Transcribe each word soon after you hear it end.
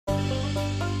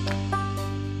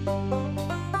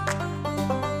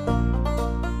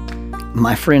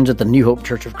My friends at the New Hope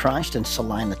Church of Christ in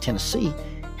Salina, Tennessee,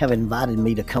 have invited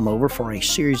me to come over for a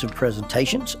series of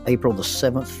presentations, April the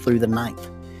 7th through the 9th.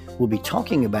 We'll be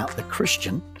talking about the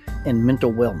Christian and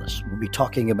mental wellness. We'll be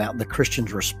talking about the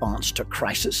Christian's response to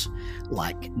crisis,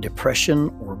 like depression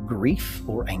or grief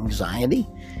or anxiety.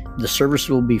 The service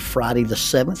will be Friday the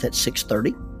 7th at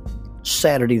 6:30,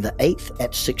 Saturday the 8th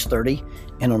at 6:30,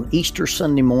 and on Easter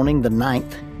Sunday morning, the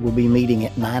 9th, we'll be meeting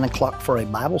at 9 o'clock for a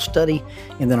Bible study,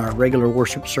 and then our regular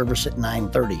worship service at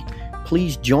 9:30.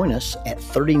 Please join us at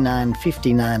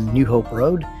 3959 New Hope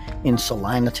Road in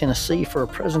Salina, Tennessee for a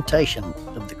presentation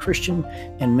of the Christian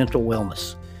and mental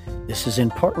wellness. This is in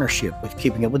partnership with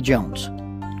Keeping Up with Jones,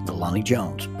 the Lonnie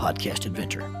Jones podcast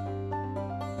adventure.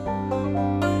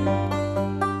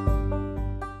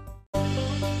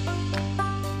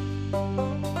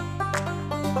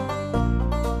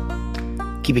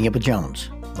 Keeping Up with Jones,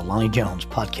 the Lonnie Jones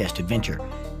podcast adventure,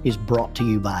 is brought to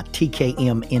you by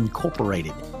TKM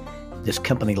Incorporated. This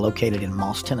company, located in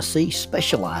Moss, Tennessee,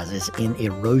 specializes in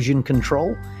erosion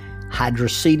control,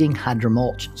 hydroseeding,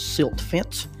 hydromulch, silt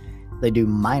fence. They do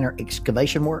minor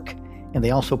excavation work, and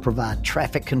they also provide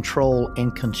traffic control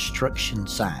and construction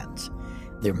signs.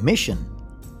 Their mission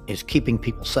is keeping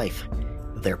people safe.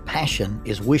 Their passion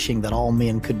is wishing that all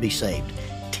men could be saved.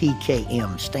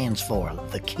 TKM stands for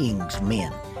the King's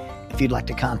Men. If you'd like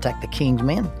to contact the King's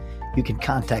Men, you can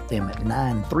contact them at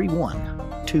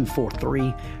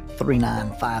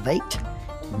 931-243-3958,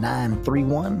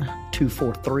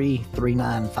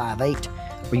 931-243-3958,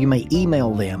 or you may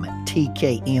email them at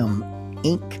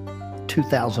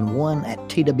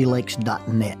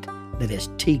tkminc2001@twlakes.net. That is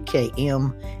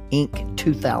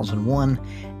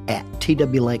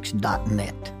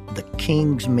tkminc2001@twlakes.net. The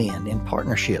King's Men, in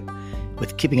partnership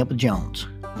with Keeping Up with Jones,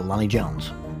 the Lonnie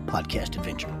Jones podcast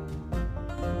adventure.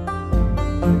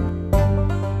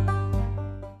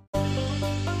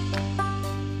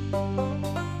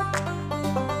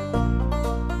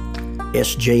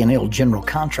 SJ&L General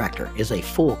Contractor is a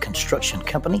full construction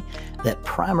company that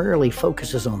primarily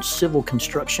focuses on civil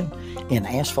construction and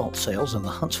asphalt sales in the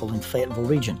Huntsville and Fayetteville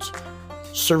regions.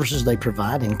 Services they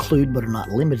provide include, but are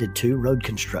not limited to, road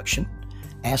construction,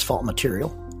 asphalt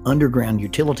material, underground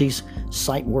utilities,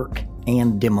 site work,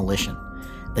 and demolition.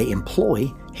 They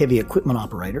employ heavy equipment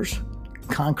operators,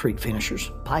 concrete finishers,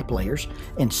 pipe layers,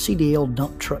 and CDL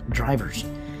dump truck drivers.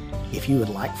 If you would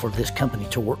like for this company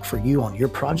to work for you on your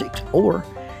project, or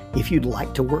if you'd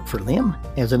like to work for them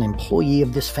as an employee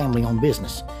of this family-owned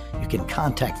business, you can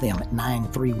contact them at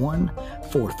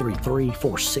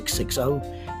 931-433-4660.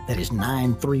 That is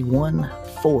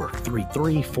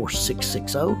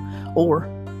 931-433-4660, or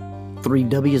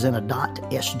 3W's and a dot,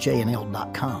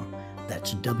 sjnl.com.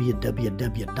 That's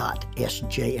www.sjnl.com.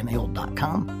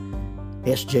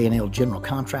 SJ&L General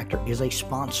Contractor is a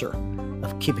sponsor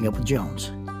of Keeping Up with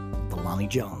Jones, the Lonnie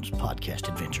Jones podcast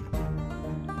adventure.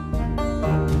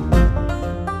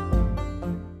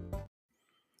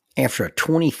 After a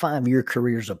 25-year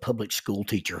career as a public school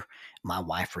teacher, my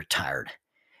wife retired.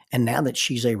 And now that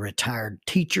she's a retired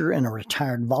teacher and a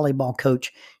retired volleyball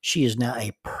coach, she is now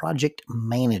a project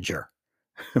manager.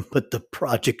 But the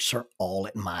projects are all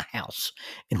at my house.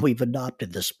 And we've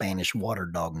adopted the Spanish water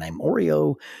dog named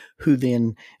Oreo, who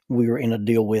then we were in a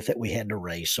deal with that we had to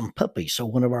raise some puppies. So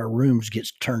one of our rooms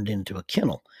gets turned into a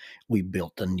kennel. We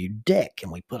built a new deck, and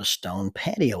we put a stone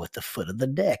patio at the foot of the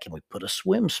deck, and we put a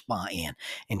swim spa in.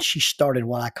 And she started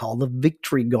what I call the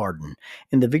Victory Garden.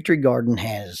 And the Victory Garden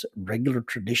has regular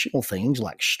traditional things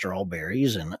like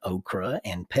strawberries and okra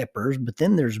and peppers, but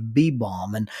then there's bee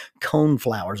balm and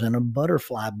coneflowers and a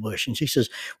butterfly bush. And she says,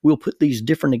 we'll put these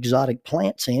different exotic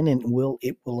plants in, and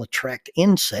it will attract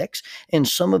insects, and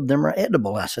some of them are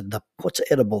edible. I said, what's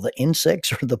edible, the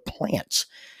insects or the plants?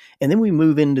 And then we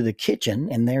move into the kitchen,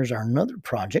 and there's our another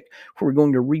project where we're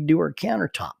going to redo our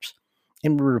countertops.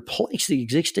 And we replace the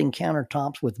existing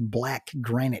countertops with black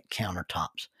granite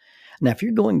countertops. Now, if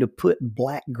you're going to put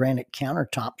black granite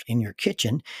countertops in your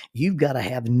kitchen, you've got to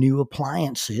have new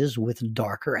appliances with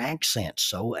darker accents.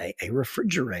 So a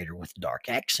refrigerator with dark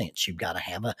accents. You've got to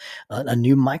have a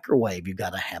new microwave. You've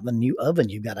got to have a new oven.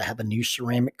 You've got to have a new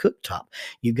ceramic cooktop.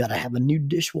 You've got to have a new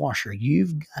dishwasher.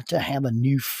 You've got to have a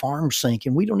new farm sink.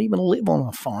 And we don't even live on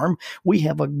a farm. We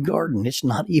have a garden. It's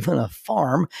not even a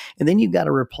farm. And then you've got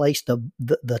to replace the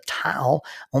tile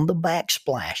on the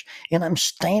backsplash. And I'm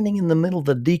standing in the middle of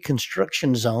the deconstruction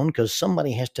zone because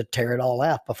somebody has to tear it all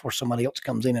out before somebody else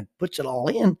comes in and puts it all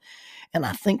in. And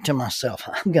I think to myself,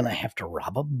 I'm going to have to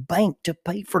rob a bank to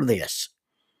pay for this.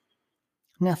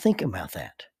 Now think about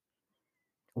that.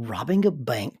 Robbing a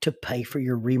bank to pay for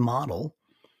your remodel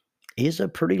is a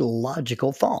pretty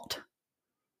logical thought.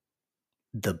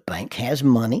 The bank has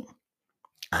money.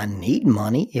 I need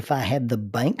money. If I had the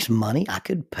bank's money, I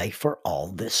could pay for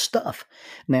all this stuff.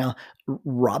 Now,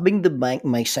 robbing the bank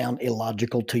may sound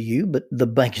illogical to you, but the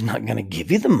bank's not going to give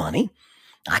you the money.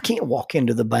 I can't walk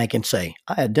into the bank and say,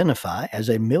 I identify as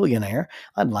a millionaire.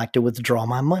 I'd like to withdraw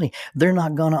my money. They're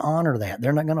not going to honor that.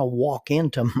 They're not going to walk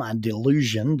into my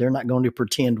delusion. They're not going to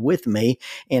pretend with me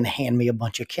and hand me a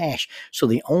bunch of cash. So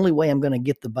the only way I'm going to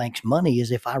get the bank's money is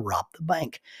if I rob the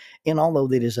bank. And although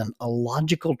that is an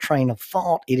illogical train of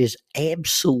thought, it is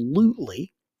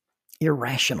absolutely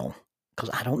irrational because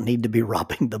I don't need to be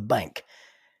robbing the bank.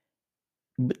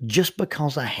 But just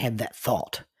because I had that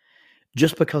thought,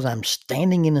 just because I'm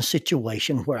standing in a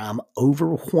situation where I'm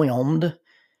overwhelmed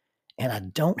and I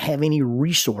don't have any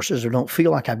resources or don't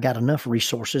feel like I've got enough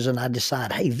resources, and I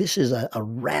decide, hey, this is a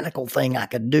radical thing I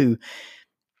could do,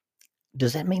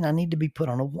 does that mean I need to be put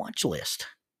on a watch list?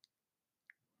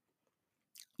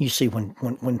 You see,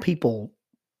 when people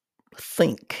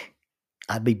think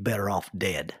I'd be better off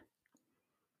dead,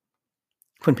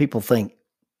 when people think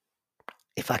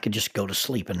if I could just go to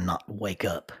sleep and not wake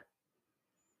up,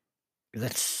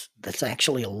 that's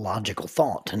actually a logical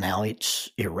thought. And now it's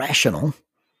irrational,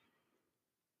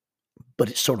 but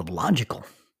it's sort of logical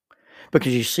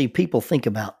because you see, people think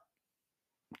about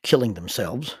killing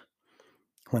themselves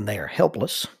when they are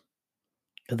helpless,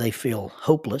 or they feel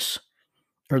hopeless,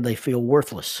 or they feel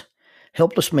worthless.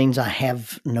 Helpless means I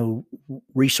have no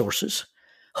resources.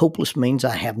 Hopeless means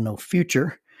I have no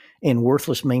future. And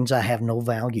worthless means I have no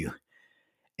value.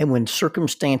 And when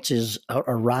circumstances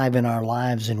arrive in our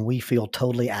lives and we feel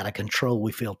totally out of control,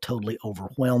 we feel totally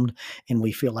overwhelmed, and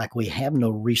we feel like we have no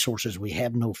resources, we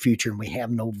have no future, and we have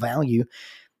no value,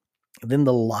 then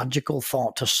the logical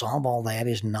thought to solve all that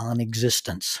is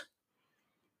non-existence.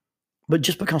 But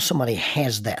just because somebody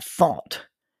has that thought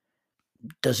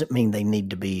doesn't mean they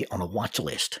need to be on a watch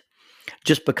list.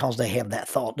 Just because they have that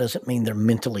thought doesn't mean they're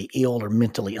mentally ill or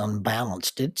mentally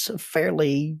unbalanced. It's a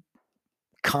fairly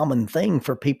common thing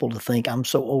for people to think, I'm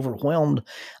so overwhelmed,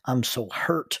 I'm so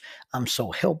hurt, I'm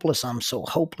so helpless, I'm so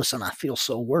hopeless, and I feel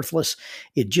so worthless.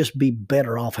 It'd just be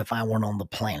better off if I weren't on the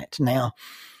planet. Now,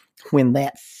 when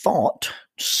that thought,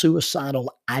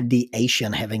 suicidal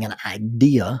ideation, having an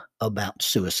idea about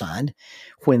suicide,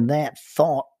 when that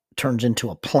thought turns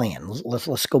into a plan,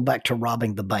 let's go back to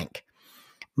robbing the bank.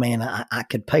 Man, I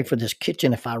could pay for this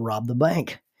kitchen if I robbed the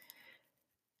bank.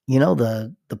 You know,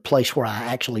 the place where I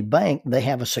actually bank, they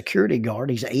have a security guard.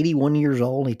 He's 81 years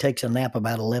old. He takes a nap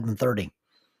about 11:30.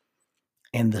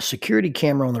 And the security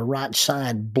camera on the right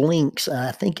side blinks.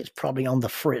 I think it's probably on the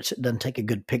fritz. It doesn't take a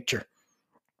good picture.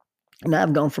 And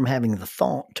I've gone from having the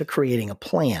thought to creating a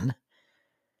plan.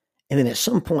 And then at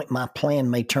some point, my plan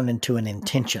may turn into an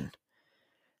intention.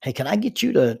 Hey, can I get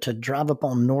you to drive up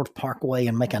on North Parkway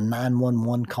and make a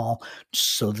 911 call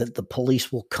so that the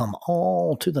police will come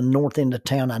all to the north end of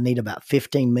town? I need about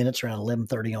 15 minutes around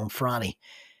 11:30 on Friday.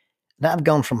 Now I've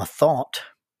gone from a thought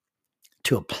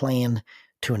to a plan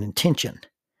to an intention.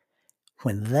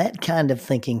 When that kind of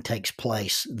thinking takes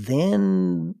place,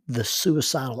 then the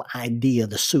suicidal idea,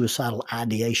 the suicidal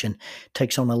ideation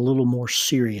takes on a little more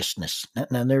seriousness.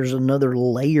 Now there's another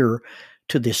layer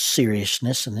to this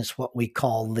seriousness, and it's what we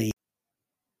call the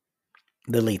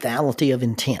lethality of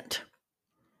intent.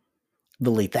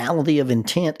 The lethality of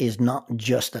intent is not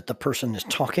just that the person is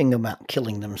talking about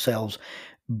killing themselves,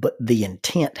 but the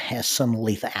intent has some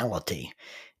lethality.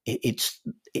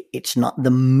 It's not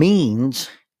the means,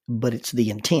 but it's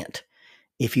the intent.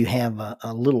 If you have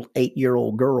a little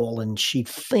 8-year-old girl and she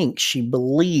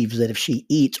believes that if she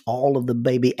eats all of the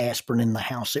baby aspirin in the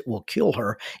house, it will kill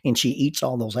her, and she eats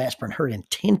all those aspirin, her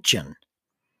intention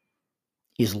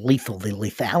is lethal. The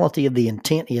lethality of the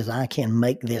intent is I can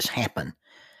make this happen.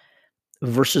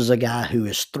 Versus a guy who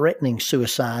is threatening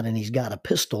suicide and he's got a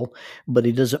pistol, but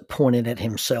he doesn't point it at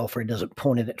himself or he doesn't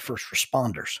point it at first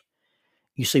responders.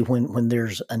 You see, when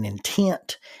there's an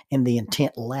intent and the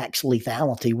intent lacks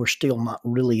lethality, we're still not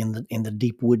really in the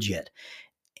deep woods yet.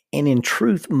 And in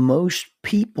truth, most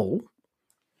people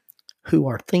who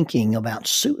are thinking about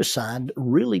suicide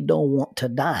really don't want to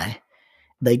die.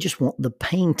 They just want the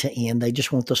pain to end. They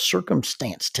just want the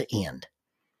circumstance to end.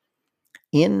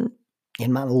 In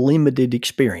my limited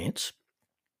experience,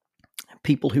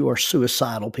 people who are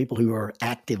suicidal, people who are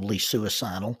actively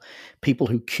suicidal, people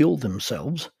who kill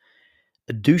themselves,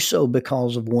 do so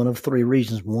because of one of three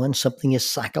reasons. One, something is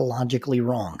psychologically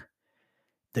wrong.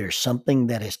 There's something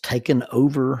that has taken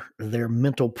over their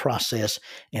mental process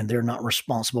and they're not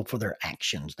responsible for their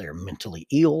actions. They're mentally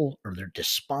ill, or they're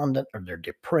despondent, or they're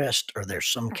depressed, or there's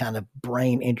some kind of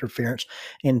brain interference.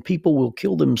 And people will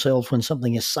kill themselves when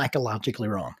something is psychologically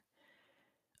wrong.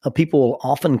 People will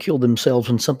often kill themselves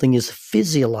when something is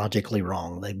physiologically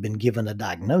wrong. They've been given a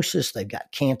diagnosis, they've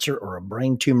got cancer or a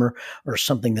brain tumor or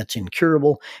something that's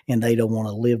incurable, and they don't want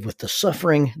to live with the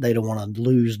suffering. They don't want to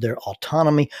lose their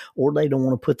autonomy, or they don't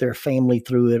want to put their family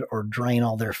through it or drain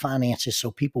all their finances.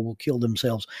 So people will kill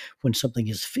themselves when something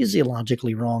is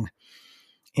physiologically wrong.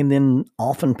 And then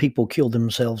often people kill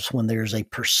themselves when there's a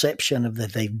perception of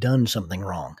that they've done something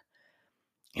wrong.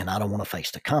 And I don't want to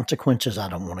face the consequences. I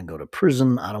don't want to go to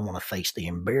prison. I don't want to face the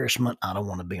embarrassment. I don't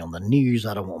want to be on the news.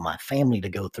 I don't want my family to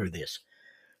go through this.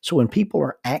 So when people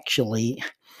are actually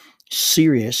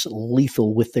serious,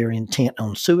 lethal with their intent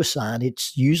on suicide,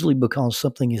 it's usually because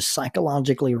something is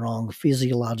psychologically wrong,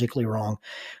 physiologically wrong,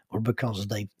 or because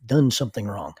they've done something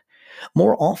wrong.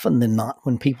 More often than not,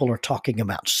 when people are talking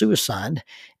about suicide,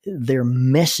 their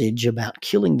message about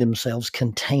killing themselves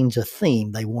contains a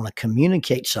theme. They want to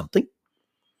communicate something.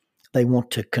 They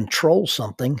want to control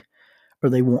something, or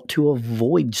they want to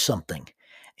avoid something.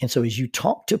 And so as you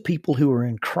talk to people who are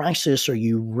in crisis, or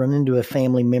you run into a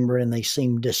family member and they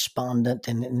seem despondent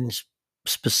and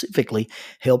specifically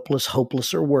helpless,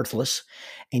 hopeless, or worthless,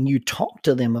 and you talk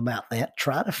to them about that,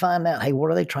 try to find out, hey, what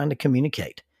are they trying to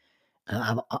communicate?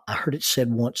 I heard it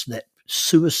said once that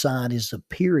suicide is a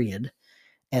period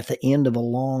at the end of a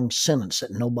long sentence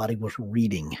that nobody was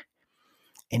reading.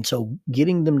 And so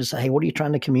getting them to say, hey, what are you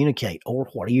trying to communicate? Or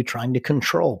what are you trying to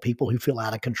control? People who feel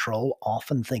out of control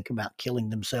often think about killing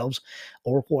themselves.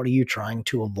 Or what are you trying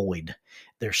to avoid?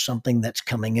 There's something that's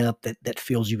coming up that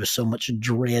fills you with so much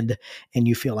dread, and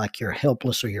you feel like you're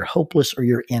helpless or you're hopeless or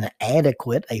you're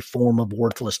inadequate, a form of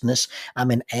worthlessness.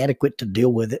 I'm inadequate to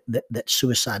deal with it, that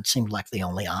suicide seems like the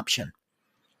only option.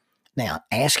 Now,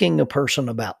 asking a person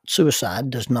about suicide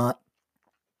does not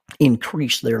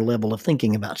increase their level of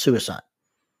thinking about suicide.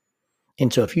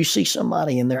 And so if you see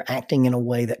somebody and they're acting in a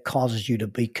way that causes you to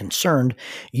be concerned,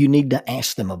 you need to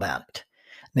ask them about it.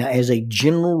 Now, as a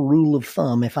general rule of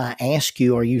thumb, if I ask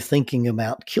you, are you thinking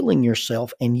about killing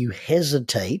yourself, and you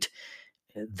hesitate,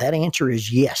 that answer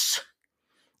is yes.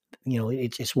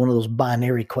 It's one of those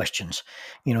binary questions.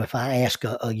 If I ask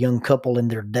a young couple and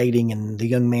they're dating and the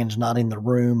young man's not in the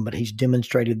room, but he's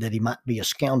demonstrated that he might be a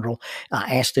scoundrel,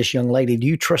 I ask this young lady, do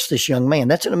you trust this young man?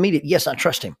 That's an immediate, yes, I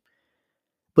trust him.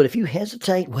 But if you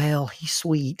hesitate, well, he's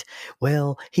sweet,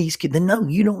 well, he's good, then no,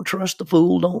 you don't trust the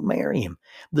fool, don't marry him.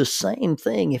 The same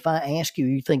thing, if I ask you, are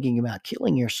you thinking about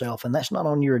killing yourself, and that's not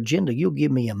on your agenda, you'll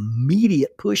give me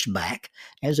immediate pushback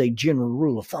as a general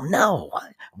rule of thumb. No,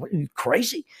 what, are you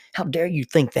crazy? How dare you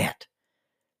think that?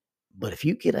 But if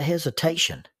you get a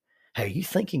hesitation, hey, are you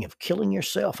thinking of killing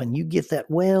yourself? And you get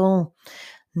that, well,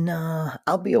 nah,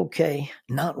 I'll be okay,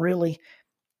 not really.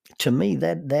 To me,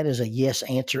 that is a yes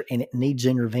answer, and it needs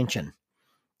intervention.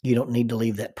 You don't need to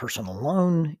leave that person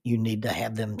alone. You need to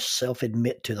have them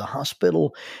self-admit to the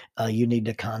hospital. You need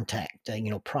to contact,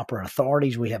 proper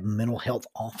authorities. We have mental health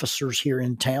officers here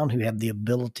in town who have the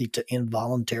ability to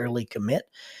involuntarily commit.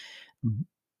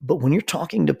 But when you're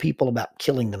talking to people about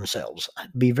killing themselves,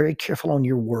 be very careful on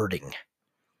your wording.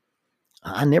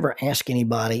 I never ask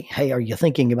anybody, hey, are you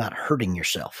thinking about hurting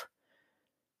yourself?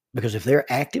 Because if they're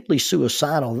actively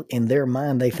suicidal, in their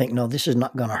mind, they think, no, this is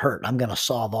not going to hurt. I'm going to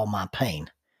solve all my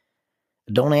pain.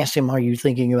 Don't ask them, are you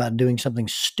thinking about doing something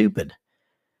stupid?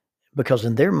 Because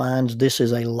in their minds, this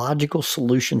is a logical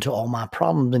solution to all my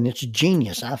problems, and it's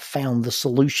genius. I've found the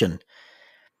solution.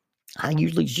 I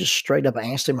usually just straight up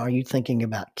ask them, are you thinking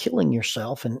about killing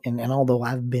yourself? And although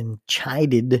I've been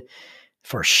chided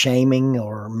for shaming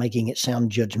or making it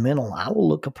sound judgmental, I will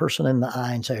look a person in the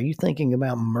eye and say, are you thinking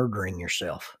about murdering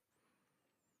yourself?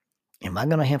 Am I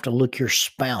going to have to look your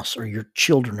spouse or your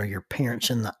children or your parents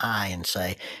in the eye and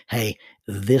say, hey,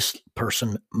 this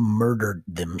person murdered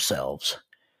themselves?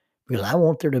 Because I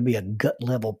want there to be a gut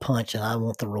level punch, and I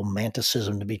want the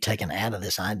romanticism to be taken out of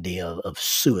this idea of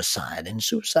suicide. And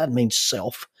suicide means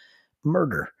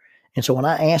self-murder. And so when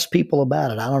I ask people about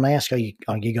it, I don't ask, are you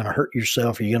going to hurt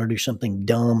yourself? Are you going to do something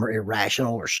dumb or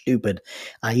irrational or stupid?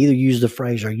 I either use the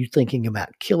phrase, are you thinking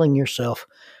about killing yourself,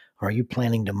 or are you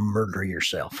planning to murder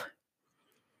yourself?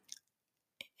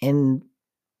 And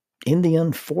in the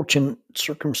unfortunate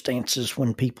circumstances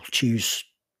when people choose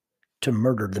to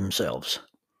murder themselves,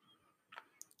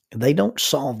 they don't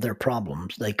solve their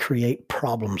problems. They create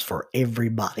problems for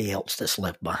everybody else that's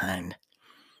left behind.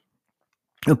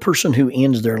 A person who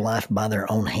ends their life by their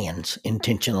own hands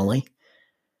intentionally,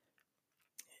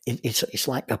 it's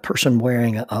like a person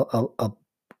wearing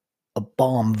a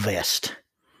bomb vest.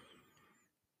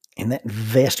 And that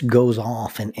vest goes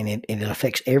off, and it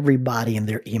affects everybody in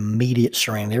their immediate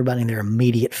surrounding, everybody in their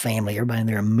immediate family, everybody in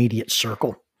their immediate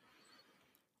circle.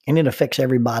 And it affects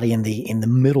everybody in the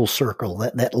middle circle,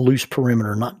 that loose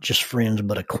perimeter, not just friends,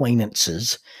 but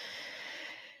acquaintances.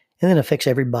 And then it affects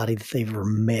everybody that they've ever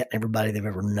met, everybody they've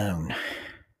ever known.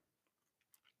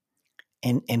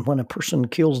 And when a person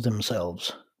kills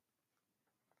themselves,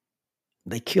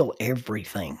 they kill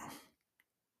everything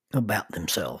about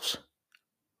themselves.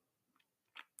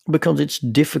 Because it's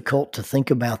difficult to think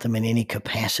about them in any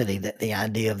capacity, that the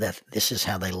idea of that this is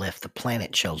how they left the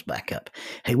planet shows back up.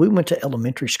 Hey, we went to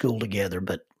elementary school together,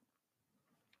 but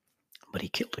he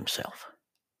killed himself.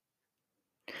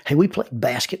 Hey, we played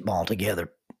basketball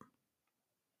together,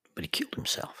 but he killed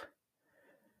himself.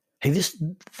 Hey, this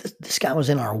guy was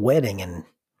in our wedding and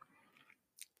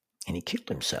he killed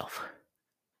himself.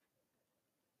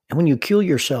 And when you kill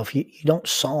yourself, you don't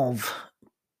solve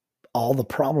all the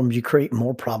problems. You create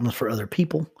more problems for other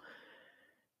people.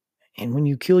 And when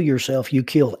you kill yourself, you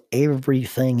kill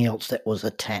everything else that was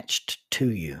attached to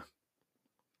you.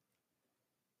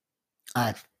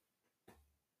 I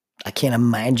can't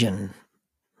imagine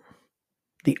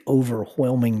the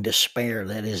overwhelming despair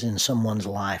that is in someone's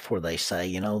life where they say,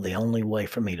 the only way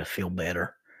for me to feel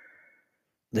better,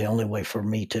 the only way for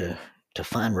me to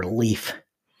find relief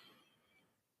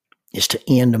is to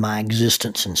end my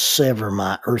existence and sever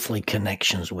my earthly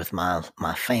connections with my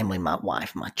family, my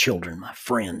wife, my children, my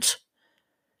friends.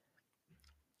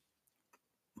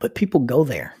 But people go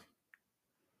there.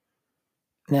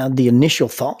 Now, the initial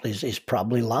thought is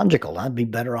probably logical. I'd be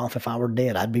better off if I were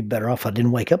dead. I'd be better off if I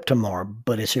didn't wake up tomorrow,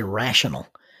 but it's irrational.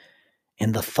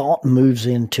 And the thought moves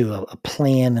into a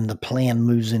plan, and the plan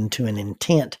moves into an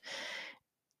intent.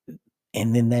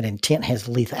 And then that intent has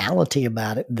lethality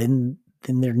about it. Then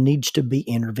there needs to be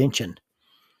intervention.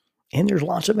 And there's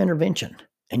lots of intervention.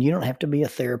 And you don't have to be a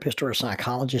therapist or a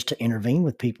psychologist to intervene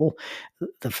with people.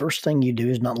 The first thing you do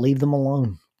is not leave them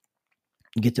alone.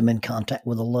 Get them in contact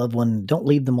with a loved one. Don't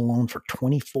leave them alone for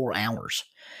 24 hours.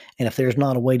 And if there's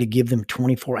not a way to give them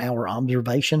 24-hour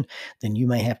observation, then you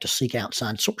may have to seek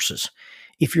outside sources.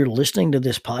 If you're listening to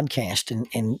this podcast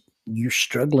and you're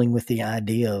struggling with the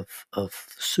idea of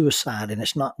suicide, and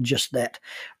it's not just that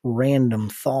random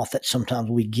thought that sometimes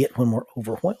we get when we're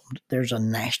overwhelmed, there's a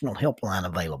national helpline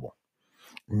available.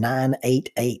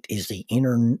 988 is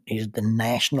the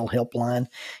national helpline.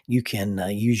 You can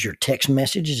use your text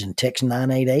messages and text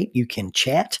 988. You can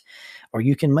chat, or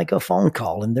you can make a phone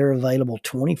call, and they're available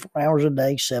 24 hours a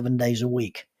day, 7 days a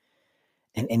week.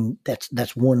 And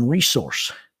that's one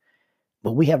resource.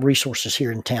 But we have resources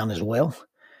here in town as well.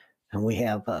 And we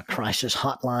have crisis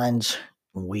hotlines.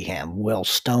 We have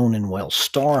Wellstone and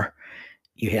Wellstar.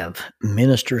 You have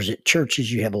ministers at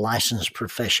churches. You have licensed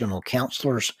professional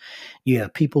counselors. You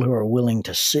have people who are willing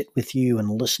to sit with you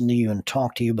and listen to you and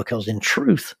talk to you, because in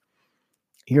truth,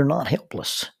 you're not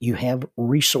helpless. You have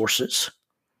resources,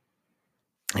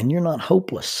 and you're not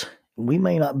hopeless. We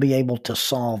may not be able to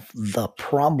solve the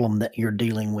problem that you're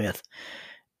dealing with,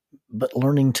 but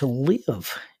learning to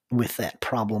live with that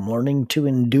problem, learning to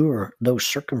endure those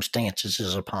circumstances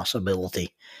is a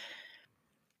possibility.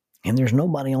 And there's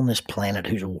nobody on this planet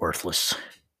who's worthless.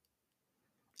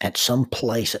 At some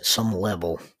place, at some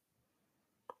level,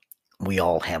 we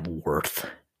all have worth.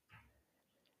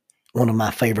 One of my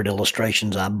favorite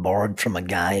illustrations I borrowed from a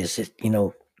guy is that,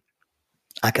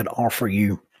 I could offer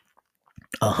you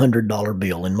 $100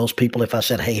 bill. And most people, if I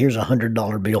said, hey, here's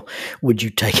 $100 bill, would you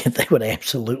take it? They would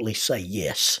absolutely say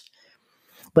yes.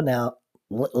 But now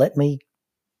let me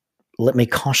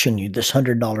caution you, this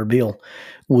 $100 bill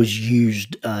was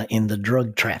used in the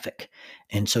drug traffic.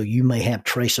 And so you may have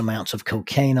trace amounts of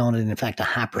cocaine on it. And in fact, a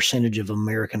high percentage of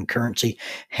American currency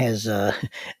has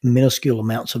minuscule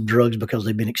amounts of drugs because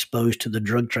they've been exposed to the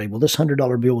drug trade. Well, this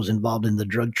 $100 bill was involved in the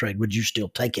drug trade. Would you still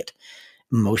take it?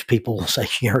 Most people will say,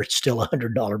 yeah, it's still a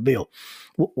 $100 bill.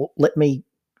 Well, let me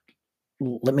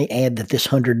add that this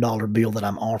 $100 bill that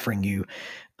I'm offering you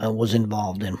was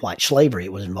involved in white slavery.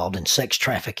 It was involved in sex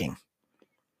trafficking.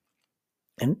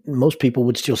 And most people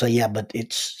would still say, yeah, but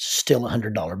it's still a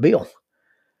 $100 bill.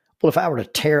 Well, if I were to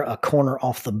tear a corner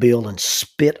off the bill and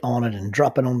spit on it and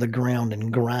drop it on the ground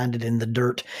and grind it in the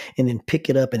dirt and then pick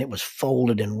it up and it was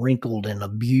folded and wrinkled and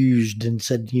abused and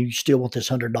said, you still want this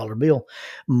 $100 bill?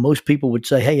 Most people would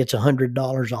say, hey, it's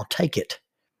 $100. I'll take it.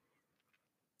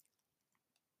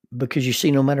 Because you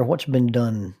see, no matter what's been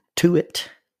done to it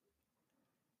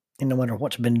and no matter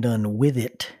what's been done with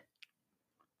it,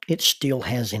 it still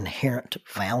has inherent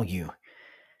value.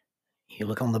 You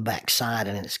look on the back side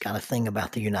and it's got a thing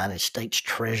about the United States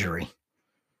Treasury,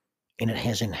 and it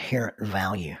has inherent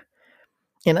value.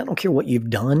 And I don't care what you've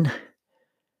done,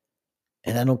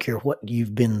 and I don't care what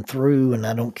you've been through, and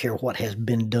I don't care what has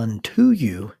been done to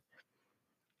you.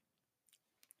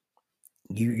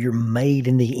 You're made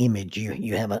in the image.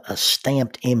 You have a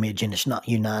stamped image, and it's not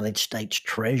United States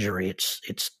Treasury.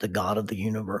 It's the God of the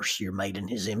universe. You're made in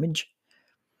His image,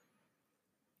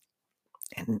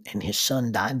 and His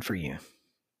Son died for you.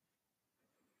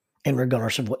 And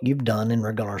regardless of what you've done, and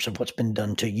regardless of what's been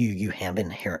done to you, you have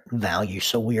inherent value.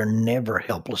 So we are never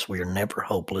helpless. We are never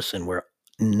hopeless, and we're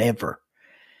never,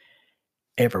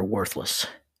 ever worthless.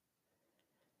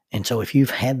 And so if you've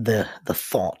had the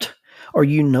thought, or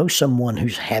you know someone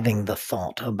who's having the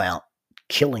thought about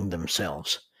killing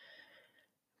themselves,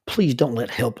 please don't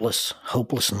let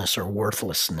hopelessness, or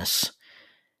worthlessness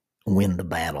win the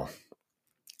battle.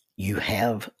 You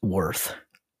have worth.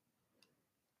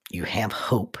 You have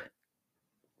hope.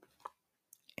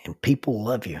 And people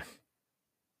love you.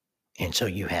 And so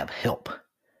you have help.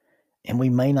 And we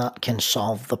may not can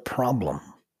solve the problem.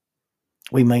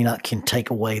 We may not can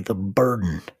take away the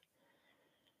burden.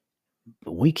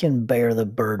 But we can bear the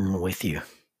burden with you.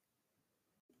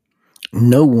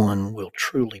 No one will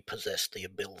truly possess the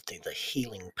ability, the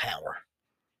healing power,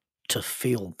 to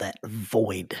fill that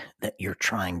void that you're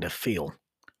trying to fill.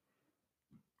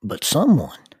 But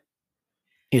someone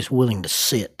is willing to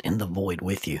sit in the void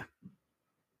with you.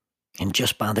 And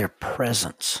just by their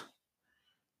presence,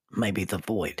 maybe the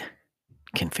void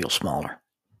can feel smaller.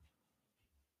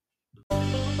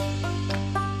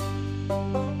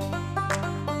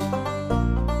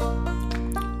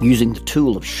 Using the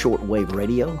tool of shortwave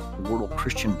radio, World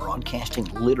Christian Broadcasting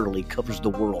literally covers the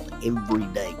world every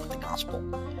day with the gospel.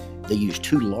 They use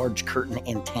 2 large curtain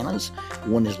antennas.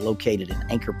 One is located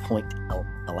in Anchor Point,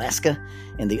 Alaska,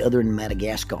 and the other in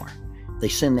Madagascar. They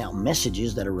send out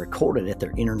messages that are recorded at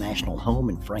their international home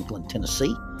in Franklin,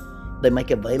 Tennessee. They make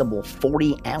available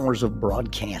 40 hours of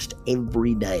broadcast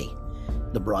every day.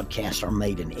 The broadcasts are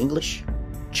made in English,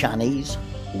 Chinese,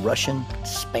 Russian,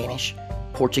 Spanish,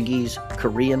 Portuguese,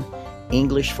 Korean,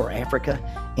 English for Africa,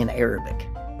 and Arabic.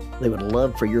 They would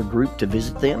love for your group to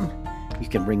visit them. You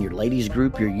can bring your ladies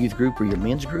group, your youth group, or your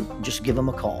men's group. Just give them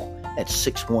a call at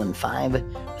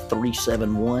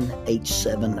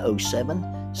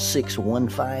 615-371-8707,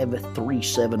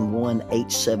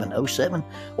 615-371-8707,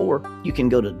 or you can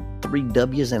go to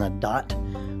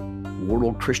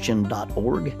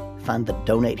 3W's.worldchristian.org, find the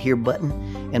Donate Here button,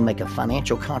 and make a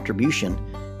financial contribution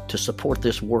to support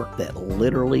this work that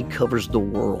literally covers the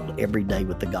world every day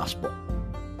with the gospel.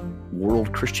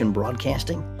 World Christian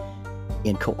Broadcasting,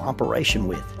 in cooperation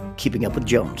with Keeping Up with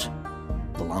Jones,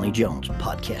 the Lonnie Jones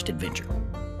podcast adventure.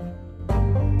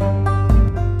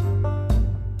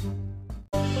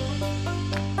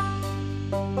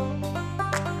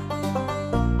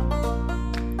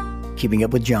 Keeping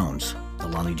Up with Jones, the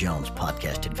Lonnie Jones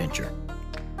podcast adventure.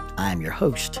 I am your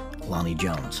host, Lonnie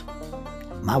Jones.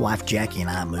 My wife Jackie and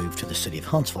I moved to the city of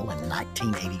Huntsville in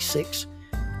 1986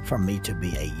 for me to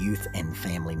be a youth and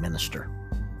family minister.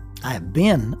 I have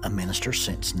been a minister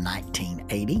since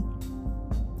 1980.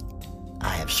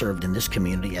 I have served in this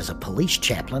community as a police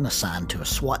chaplain assigned to a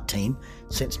SWAT team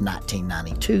since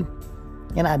 1992,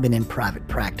 and I've been in private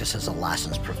practice as a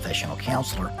licensed professional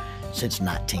counselor since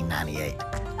 1998.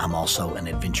 I'm also an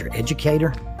adventure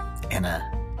educator and an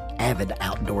avid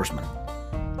outdoorsman.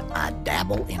 I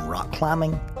dabble in rock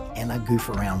climbing, and I goof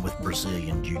around with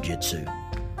Brazilian Jiu-Jitsu.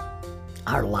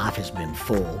 Our life has been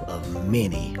full of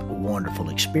many wonderful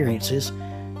experiences,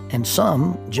 and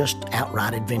some just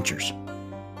outright adventures.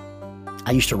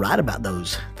 I used to write about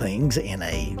those things in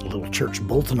a little church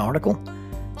bulletin article,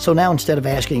 so now instead of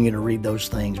asking you to read those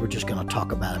things, we're just going to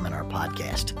talk about them in our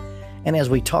podcast. And as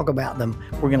we talk about them,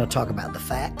 we're going to talk about the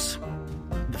facts.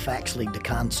 The facts lead to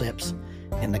concepts,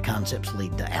 and the concepts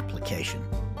lead to application.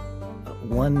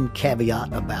 One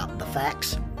caveat about the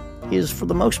facts is, for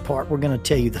the most part, we're going to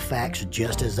tell you the facts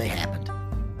just as they happened.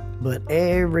 But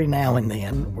every now and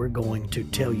then, we're going to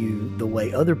tell you the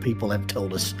way other people have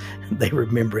told us they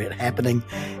remember it happening,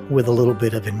 with a little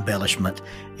bit of embellishment.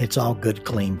 It's all good,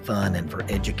 clean fun and for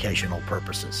educational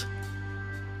purposes.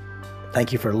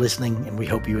 Thank you for listening, and we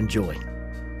hope you enjoy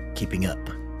Keeping Up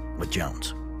with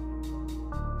Jones.